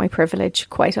check my privilege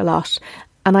quite a lot,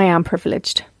 and I am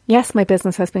privileged. Yes, my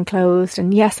business has been closed,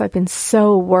 and yes, I've been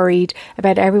so worried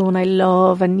about everyone I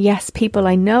love, and yes, people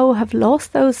I know have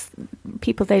lost those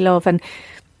people they love, and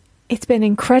it's been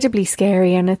incredibly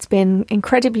scary and it's been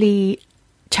incredibly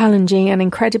challenging and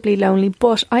incredibly lonely,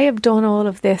 but I have done all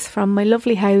of this from my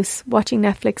lovely house, watching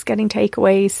Netflix, getting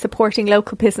takeaways, supporting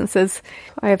local businesses.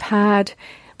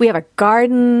 We have a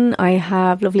garden, I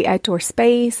have lovely outdoor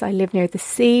space, I live near the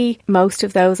sea. Most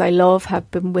of those I love have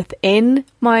been within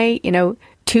my,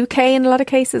 2k in a lot of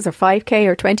cases, or 5k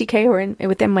or 20k, or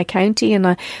within my county.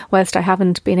 And whilst I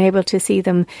haven't been able to see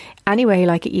them anyway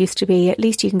like it used to be, at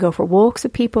least you can go for walks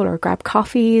with people or grab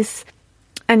coffees.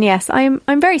 And yes, I'm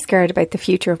very scared about the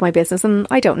future of my business, and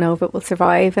I don't know if it will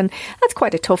survive. And that's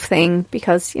quite a tough thing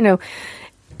because,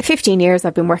 15 years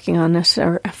I've been working on it,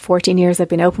 or 14 years I've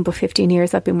been open, but 15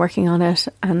 years I've been working on it,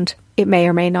 and it may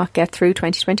or may not get through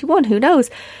 2021, who knows.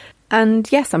 And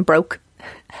yes, I'm broke,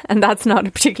 and that's not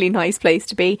a particularly nice place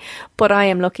to be, but I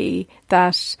am lucky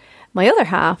that my other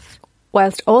half,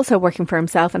 whilst also working for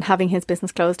himself and having his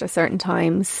business closed at certain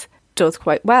times, does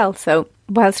quite well. So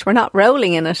whilst we're not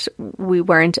rolling in it, we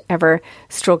weren't ever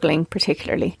struggling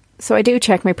particularly. So I do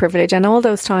check my privilege, and all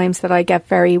those times that I get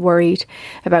very worried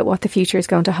about what the future is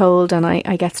going to hold and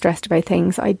I get stressed about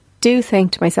things, I do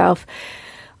think to myself,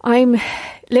 I'm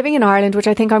living in Ireland, which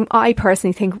I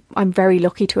personally think I'm very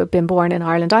lucky to have been born in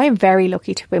Ireland. I am very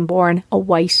lucky to have been born a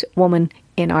white woman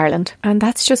in Ireland. And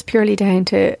that's just purely down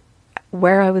to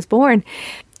where I was born.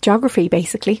 Geography,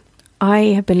 basically. I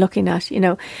have been looking at,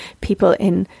 people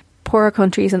in poorer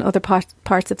countries and other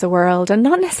parts of the world, and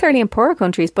not necessarily in poorer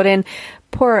countries, but in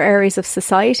poorer areas of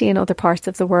society in other parts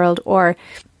of the world, or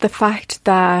the fact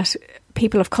that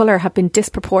people of colour have been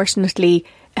disproportionately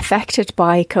affected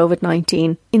by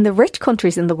COVID-19 in the rich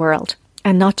countries in the world,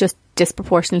 and not just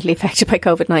disproportionately affected by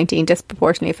COVID-19,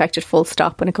 disproportionately affected full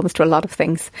stop when it comes to a lot of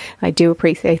things. I do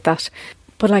appreciate that.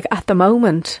 But at the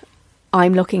moment,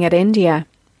 I'm looking at India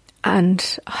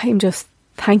and I'm just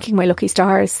thanking my lucky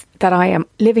stars that I am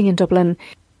living in Dublin,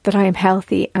 that I am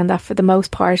healthy, and that for the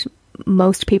most part,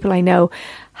 most people I know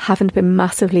haven't been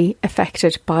massively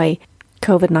affected by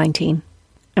COVID-19.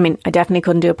 I mean, I definitely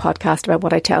couldn't do a podcast about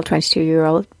what I tell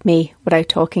 22-year-old me without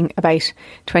talking about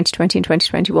 2020 and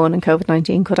 2021 and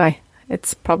COVID-19, could I?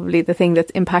 It's probably the thing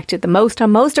that's impacted the most on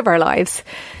most of our lives.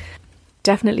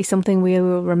 Definitely something we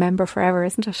will remember forever,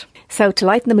 isn't it? So to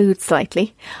lighten the mood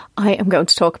slightly, I am going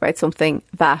to talk about something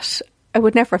that I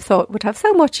would never have thought would have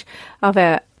so much of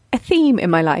a theme in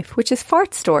my life, which is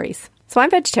fart stories. So I'm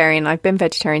vegetarian. I've been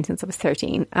vegetarian since I was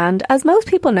 13. And as most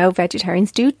people know,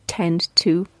 vegetarians do tend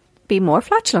to be more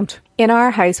flatulent. In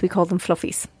our house, we call them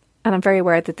fluffies. And I'm very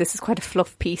aware that this is quite a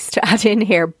fluff piece to add in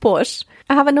here, but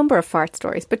I have a number of fart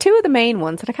stories. But two of the main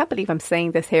ones, and I can't believe I'm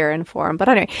saying this here in a forum, but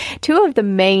anyway, two of the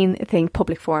main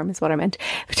public forum is what I meant.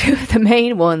 Two of the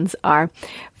main ones are,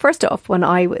 first off, when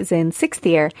I was in 6th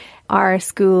year, our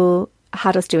school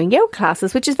had us doing yoga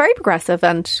classes, which is very progressive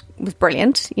and was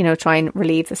brilliant, try and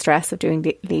relieve the stress of doing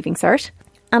the Leaving Cert.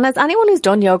 And as anyone who's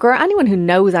done yoga or anyone who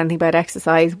knows anything about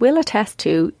exercise will attest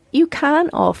to, you can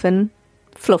often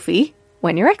fluffy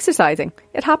when you're exercising.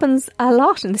 It happens a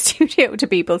lot in the studio to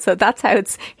people. So that's how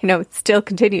it's, it's still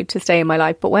continued to stay in my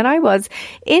life. But when I was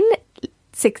in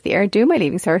 6th year doing my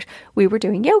Leaving Cert, we were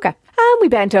doing yoga. And we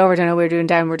bent over, I don't know, we were doing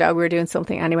downward dog, we were doing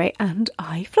something anyway, and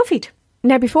I fluffied.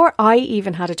 Now, before I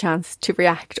even had a chance to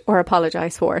react or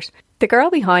apologise for it, the girl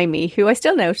behind me, who I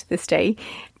still know to this day,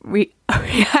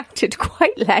 reacted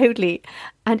quite loudly,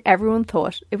 and everyone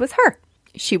thought it was her.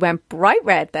 She went bright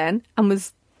red then and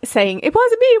was saying, it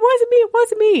wasn't me, it wasn't me, it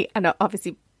wasn't me. And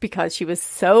obviously, because she was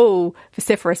so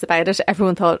vociferous about it,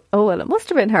 everyone thought, oh, well, it must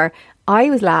have been her.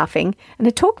 I was laughing, and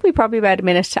it took me probably about a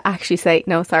minute to actually say,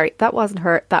 no, sorry, that wasn't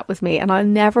her, that was me. And I'll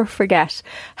never forget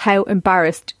how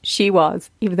embarrassed she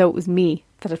was, even though it was me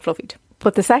that had fluffied.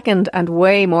 But the second and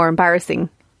way more embarrassing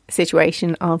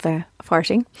situation of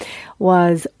farting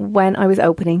was when I was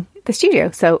opening the studio.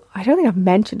 So I don't think I've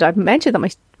mentioned that my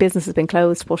business has been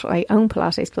closed, but I own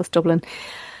Pilates Plus Dublin.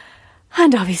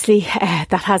 And obviously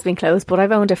that has been closed, but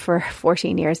I've owned it for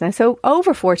 14 years now. So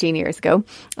over 14 years ago,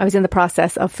 I was in the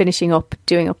process of finishing up,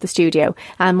 doing up the studio.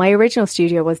 And my original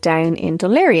studio was down in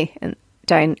Dunleary, in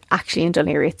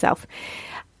Dunleary itself.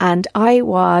 And I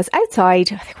was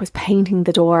outside, I think I was painting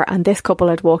the door, and this couple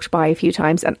had walked by a few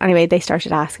times. And anyway, they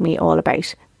started asking me all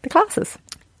about the classes.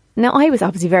 Now, I was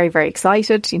obviously very, very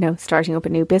excited, starting up a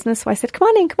new business. So I said, come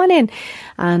on in.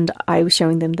 And I was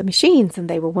showing them the machines, and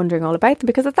they were wondering all about them,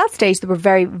 because at that stage there were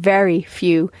very, very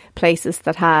few places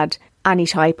that had any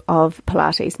type of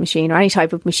Pilates machine or any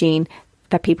type of machine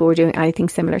that people were doing anything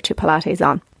similar to Pilates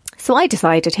on. So I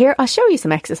decided, here, I'll show you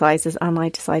some exercises. And I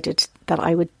decided that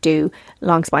I would do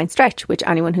long spine stretch, which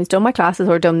anyone who's done my classes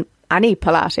or done any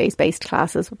Pilates based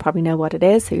classes will probably know what it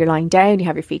is. So you're lying down, you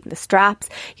have your feet in the straps,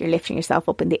 you're lifting yourself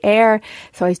up in the air.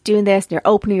 So I was doing this, and you're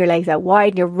opening your legs out wide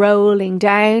and you're rolling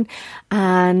down.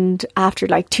 And after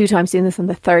 2 times doing this, on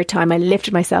the 3rd time, I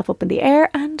lifted myself up in the air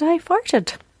and I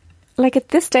farted. At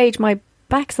this stage, my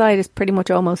backside is pretty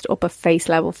much almost up at face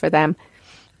level for them.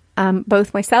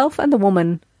 Both myself and the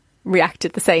woman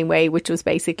reacted the same way, which was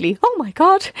basically, oh my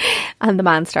God. And the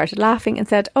man started laughing and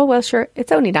said, oh, well, sure,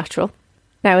 it's only natural.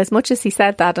 Now, as much as he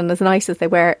said that, and as nice as they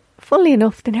were, funnily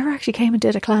enough, they never actually came and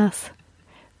did a class.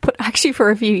 But actually, for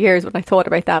a few years, when I thought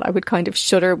about that, I would kind of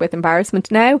shudder with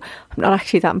embarrassment. Now, I'm not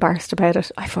actually that embarrassed about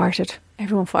it. I farted.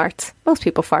 Everyone farts. Most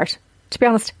people fart. To be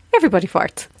honest, everybody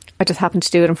farts. I just happened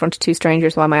to do it in front of 2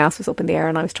 strangers while my ass was up in the air,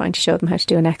 and I was trying to show them how to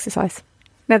do an exercise.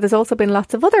 Now, there's also been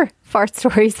lots of other fart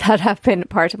stories that have been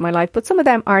part of my life, but some of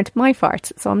them aren't my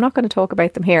farts, so I'm not going to talk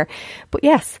about them here. But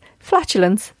yes,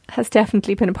 flatulence has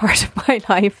definitely been a part of my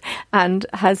life and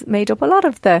has made up a lot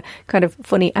of the kind of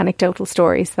funny anecdotal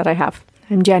stories that I have.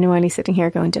 I'm genuinely sitting here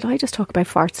going, did I just talk about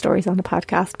fart stories on the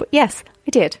podcast? But yes, I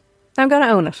did. I'm going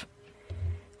to own it.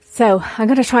 So I'm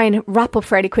going to try and wrap up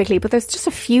fairly quickly, but there's just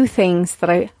a few things that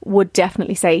I would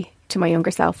definitely say to my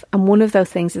younger self. And one of those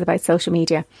things is about social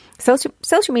media.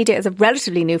 Social media is a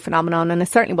relatively new phenomenon, and it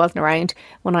certainly wasn't around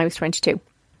when I was 22.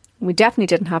 We definitely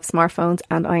didn't have smartphones,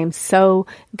 and I am so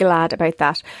glad about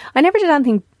that. I never did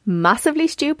anything massively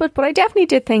stupid, but I definitely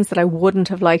did things that I wouldn't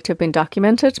have liked to have been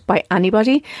documented by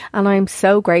anybody. And I'm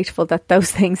so grateful that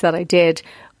those things that I did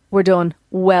were done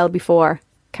well before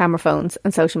camera phones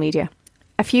and social media.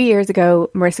 A few years ago,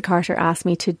 Marissa Carter asked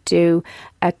me to do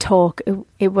a talk.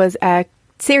 It was a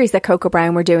series that Coco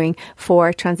Brown were doing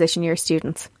for transition year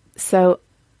students. So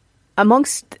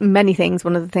amongst many things,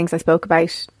 one of the things I spoke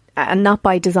about, and not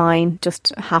by design,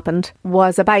 just happened,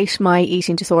 was about my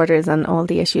eating disorders and all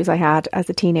the issues I had as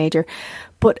a teenager.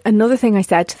 But another thing I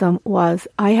said to them was,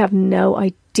 I have no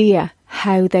idea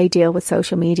how they deal with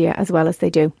social media as well as they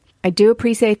do. I do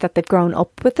appreciate that they've grown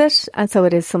up with it, and so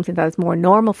it is something that is more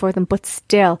normal for them, but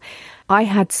still, I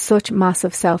had such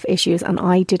massive self issues, and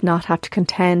I did not have to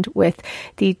contend with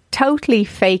the totally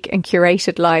fake and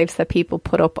curated lives that people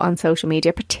put up on social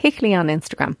media, particularly on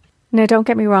Instagram. Now, don't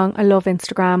get me wrong, I love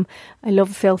Instagram, I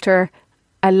love a filter,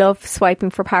 I love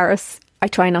swiping for Paris. I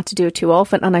try not to do it too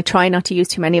often, and I try not to use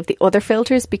too many of the other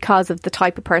filters because of the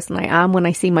type of person I am. When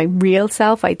I see my real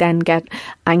self, I then get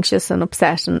anxious and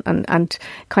upset and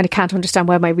kind of can't understand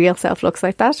why my real self looks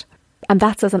like that. And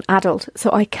that's as an adult.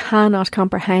 So I cannot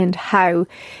comprehend how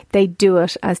they do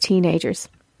it as teenagers.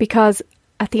 Because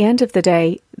at the end of the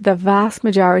day, the vast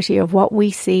majority of what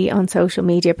we see on social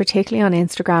media, particularly on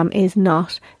Instagram, is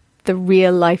not the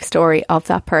real life story of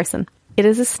that person. It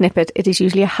is a snippet. It is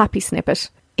usually a happy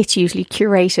snippet. It's usually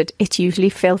curated. It's usually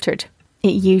filtered. It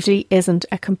usually isn't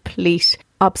a complete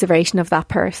observation of that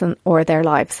person or their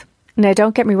lives. Now,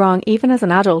 don't get me wrong, even as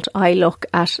an adult, I look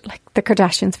at like the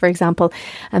Kardashians, for example,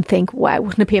 and think, wow,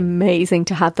 wouldn't it be amazing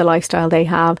to have the lifestyle they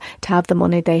have, to have the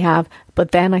money they have?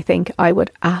 But then I think I would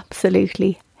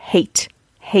absolutely hate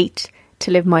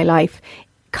to live my life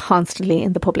constantly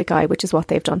in the public eye, which is what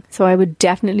they've done. So I would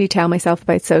definitely tell myself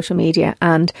about social media,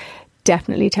 and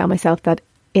definitely tell myself that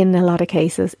in a lot of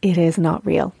cases, it is not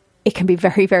real. It can be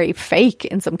very, very fake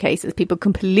in some cases. People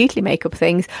completely make up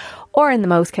things. Or in the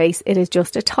most case, it is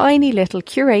just a tiny little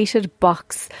curated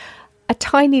box, a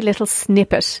tiny little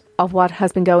snippet of what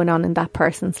has been going on in that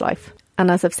person's life.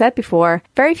 And as I've said before,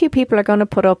 very few people are going to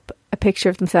put up a picture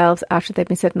of themselves after they've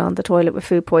been sitting on the toilet with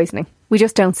food poisoning. We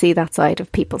just don't see that side of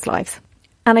people's lives.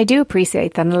 And I do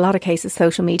appreciate that in a lot of cases,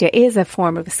 social media is a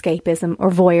form of escapism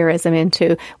or voyeurism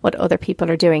into what other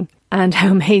people are doing and how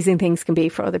amazing things can be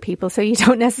for other people. So you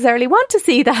don't necessarily want to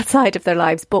see that side of their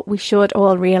lives, but we should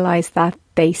all realise that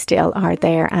they still are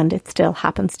there and it still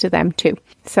happens to them too.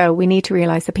 So we need to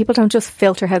realise that people don't just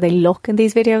filter how they look in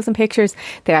these videos and pictures,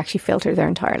 they actually filter their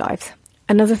entire lives.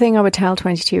 Another thing I would tell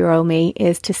 22-year-old me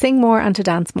is to sing more and to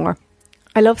dance more.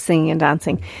 I love singing and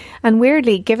dancing. And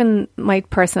weirdly, given my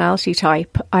personality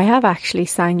type, I have actually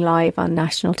sang live on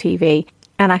national TV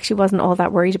and actually wasn't all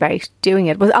that worried about doing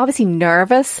it. Was obviously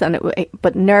nervous,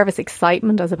 but nervous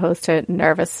excitement as opposed to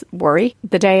nervous worry.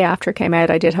 The day after it came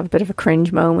out, I did have a bit of a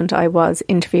cringe moment. I was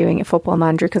interviewing a football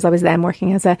manager because I was then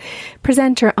working as a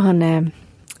presenter on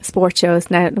sports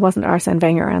shows. Now, it wasn't Arsene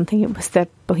Wenger or anything, it was the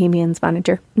Bohemians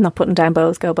manager. Not putting down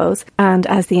Bows, go Bows. And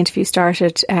as the interview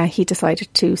started, he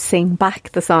decided to sing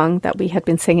back the song that we had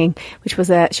been singing, which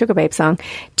was a Sugar Babe song,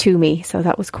 to me. So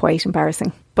that was quite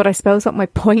embarrassing. But I suppose what my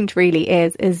point really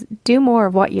is do more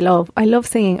of what you love. I love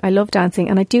singing, I love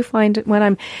dancing, and I do find when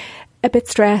I'm a bit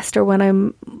stressed or when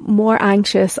I'm more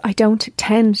anxious, I don't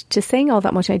tend to sing all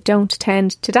that much. I don't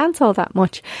tend to dance all that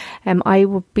much. I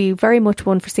would be very much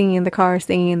one for singing in the car,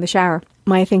 singing in the shower.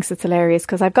 Maya thinks it's hilarious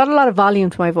because I've got a lot of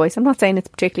volume to my voice. I'm not saying it's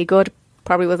particularly good.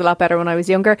 Probably was a lot better when I was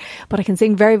younger, but I can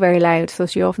sing very, very loud. So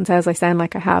she often says I sound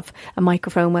like I have a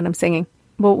microphone when I'm singing.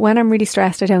 But when I'm really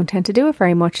stressed, I don't tend to do it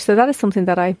very much. So that is something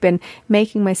that I've been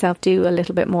making myself do a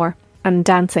little bit more. And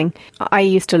dancing. I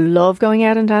used to love going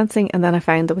out and dancing, and then I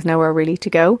found there was nowhere really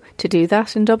to go to do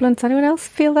that in Dublin. Does anyone else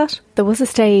feel that? There was a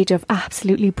stage of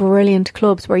absolutely brilliant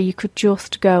clubs where you could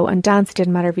just go and dance. It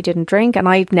didn't matter if you didn't drink, and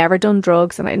I'd never done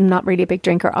drugs, and I'm not really a big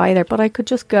drinker either, but I could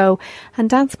just go and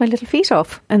dance my little feet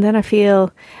off. And then I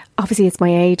feel, obviously it's my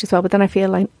age as well, but then I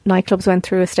feel like nightclubs went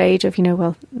through a stage of, you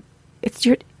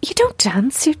don't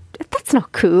dance, that's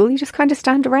not cool. You just kind of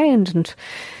stand around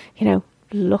and,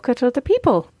 look at other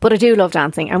people. But I do love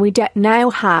dancing, and we now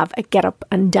have a get up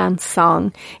and dance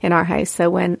song in our house. So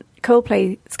when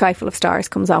Coldplay Sky Full of Stars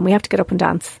comes on, we have to get up and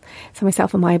dance. So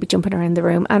myself and Maya be jumping around the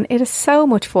room, and it is so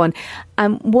much fun.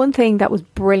 And one thing that was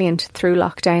brilliant through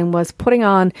lockdown was putting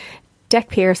on Deck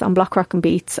Pierce on Block Rock and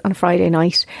Beats on a Friday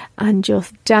night and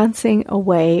just dancing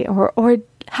away, or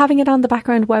having it on the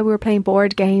background while we were playing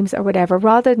board games or whatever,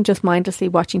 rather than just mindlessly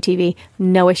watching TV.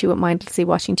 No issue with mindlessly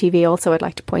watching TV. Also, I'd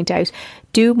like to point out,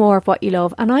 do more of what you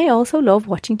love. And I also love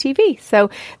watching TV. So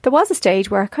there was a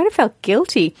stage where I kind of felt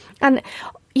guilty. And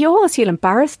you always feel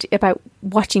embarrassed about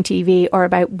watching TV or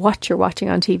about what you're watching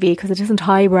on TV because it isn't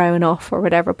highbrow enough or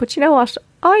whatever. But you know what?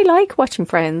 I like watching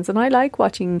Friends, and I like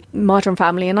watching Modern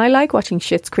Family, and I like watching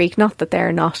Schitt's Creek. Not that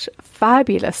they're not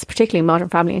fabulous, particularly Modern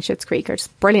Family and Schitt's Creek are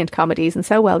just brilliant comedies and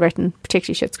so well written,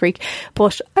 particularly Schitt's Creek.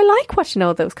 But I like watching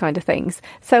all those kind of things.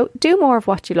 So do more of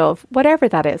what you love, whatever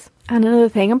that is. And another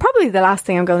thing, and probably the last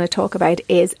thing I'm going to talk about,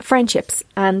 is friendships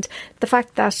and the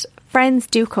fact that friends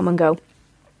do come and go.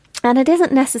 And it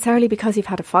isn't necessarily because you've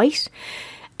had a fight.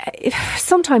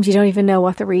 Sometimes you don't even know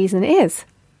what the reason is.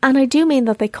 And I do mean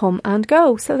that they come and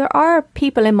go. So there are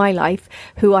people in my life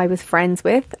who I was friends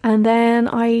with, and then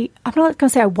I'm not going to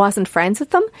say I wasn't friends with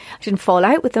them. I didn't fall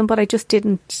out with them, but I just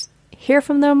didn't hear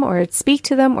from them or speak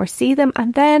to them or see them.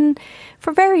 And then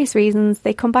for various reasons,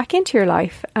 they come back into your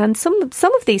life. And some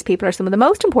of these people are some of the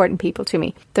most important people to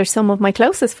me. They're some of my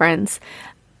closest friends.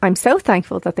 I'm so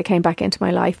thankful that they came back into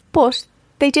my life, but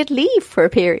they did leave for a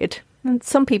period. And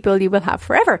some people you will have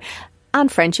forever.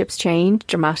 And friendships change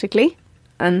dramatically.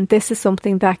 And this is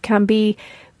something that can be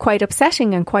quite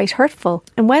upsetting and quite hurtful.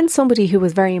 And when somebody who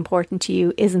was very important to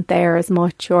you isn't there as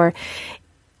much, or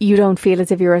you don't feel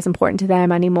as if you're as important to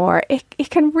them anymore, it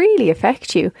can really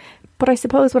affect you. But I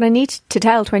suppose what I need to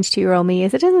tell 22-year-old me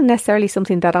is it isn't necessarily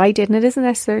something that I did, and it isn't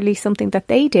necessarily something that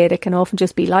they did. It can often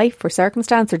just be life or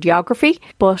circumstance or geography.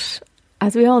 But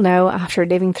as we all know, after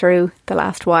living through the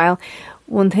last while,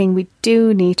 one thing we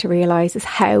do need to realise is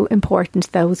how important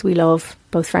those we love,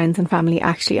 both friends and family,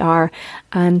 actually are,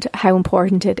 and how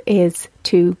important it is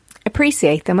to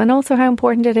appreciate them, and also how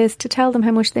important it is to tell them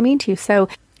how much they mean to you. So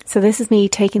this is me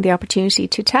taking the opportunity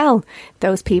to tell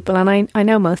those people, and I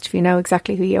know most of you know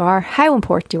exactly who you are, how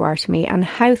important you are to me, and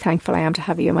how thankful I am to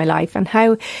have you in my life, and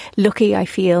how lucky I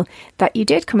feel that you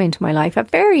did come into my life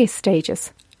at various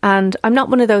stages. And I'm not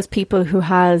one of those people who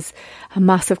has a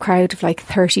massive crowd of like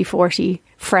 30, 40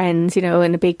 friends, in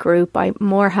a big group. I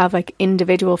more have like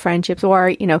individual friendships, or,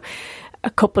 a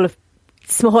couple of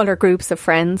smaller groups of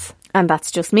friends. And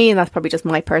that's just me, and that's probably just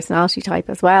my personality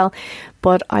type as well.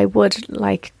 But I would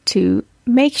like to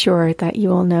make sure that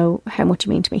you all know how much you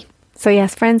mean to me. So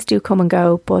yes, friends do come and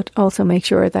go, but also make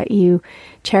sure that you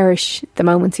cherish the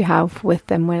moments you have with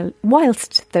them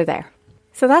whilst they're there.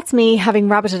 So that's me having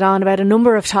rabbited on about a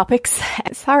number of topics.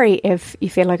 Sorry if you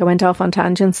feel like I went off on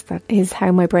tangents. That is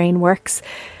how my brain works.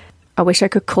 I wish I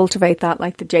could cultivate that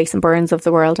like the Jason Byrnes of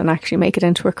the world and actually make it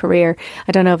into a career.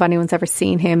 I don't know if anyone's ever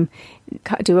seen him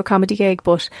do a comedy gig,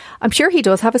 but I'm sure he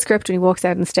does have a script when he walks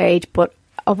out on stage. But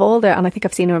and I think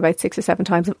I've seen him about 6 or 7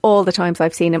 times, of all the times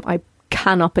I've seen him, I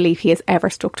cannot believe he has ever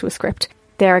stuck to a script.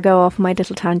 There I go off my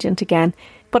little tangent again.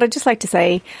 But I'd just like to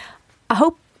say, I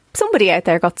hope somebody out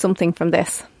there got something from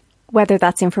this, whether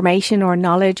that's information or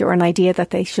knowledge or an idea that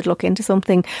they should look into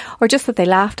something, or just that they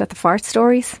laughed at the fart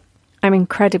stories. I'm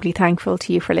incredibly thankful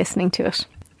to you for listening to it.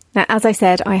 Now, as I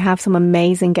said, I have some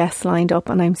amazing guests lined up,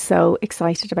 and I'm so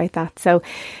excited about that. So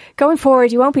going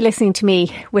forward, you won't be listening to me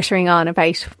wittering on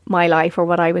about my life or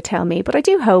what I would tell me, but I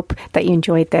do hope that you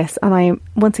enjoyed this. And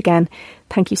once again,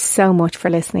 thank you so much for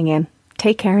listening in.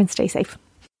 Take care and stay safe.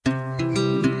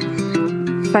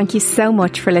 Thank you so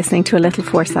much for listening to A Little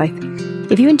Forsyth.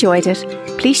 If you enjoyed it,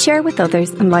 please share with others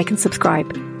and like and subscribe.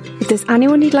 If there's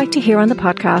anyone you'd like to hear on the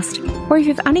podcast, or if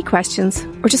you have any questions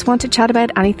or just want to chat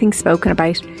about anything spoken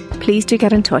about, please do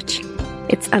get in touch.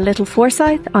 It's A Little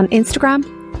Forsyth on Instagram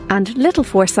and Little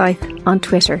Forsyth on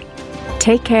Twitter.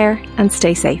 Take care and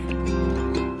stay safe.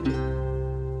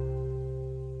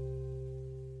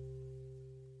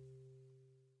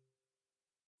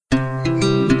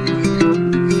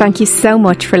 Thank you so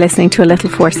much for listening to A Little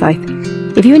Forsyth.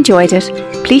 If you enjoyed it,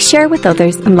 please share with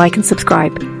others and like and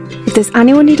subscribe. If there's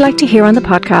anyone you'd like to hear on the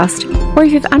podcast, or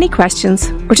if you have any questions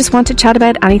or just want to chat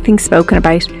about anything spoken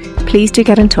about, please do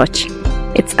get in touch.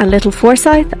 It's A Little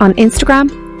Forsyth on Instagram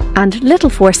and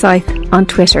Little Forsyth on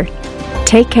Twitter.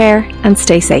 Take care and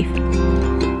stay safe.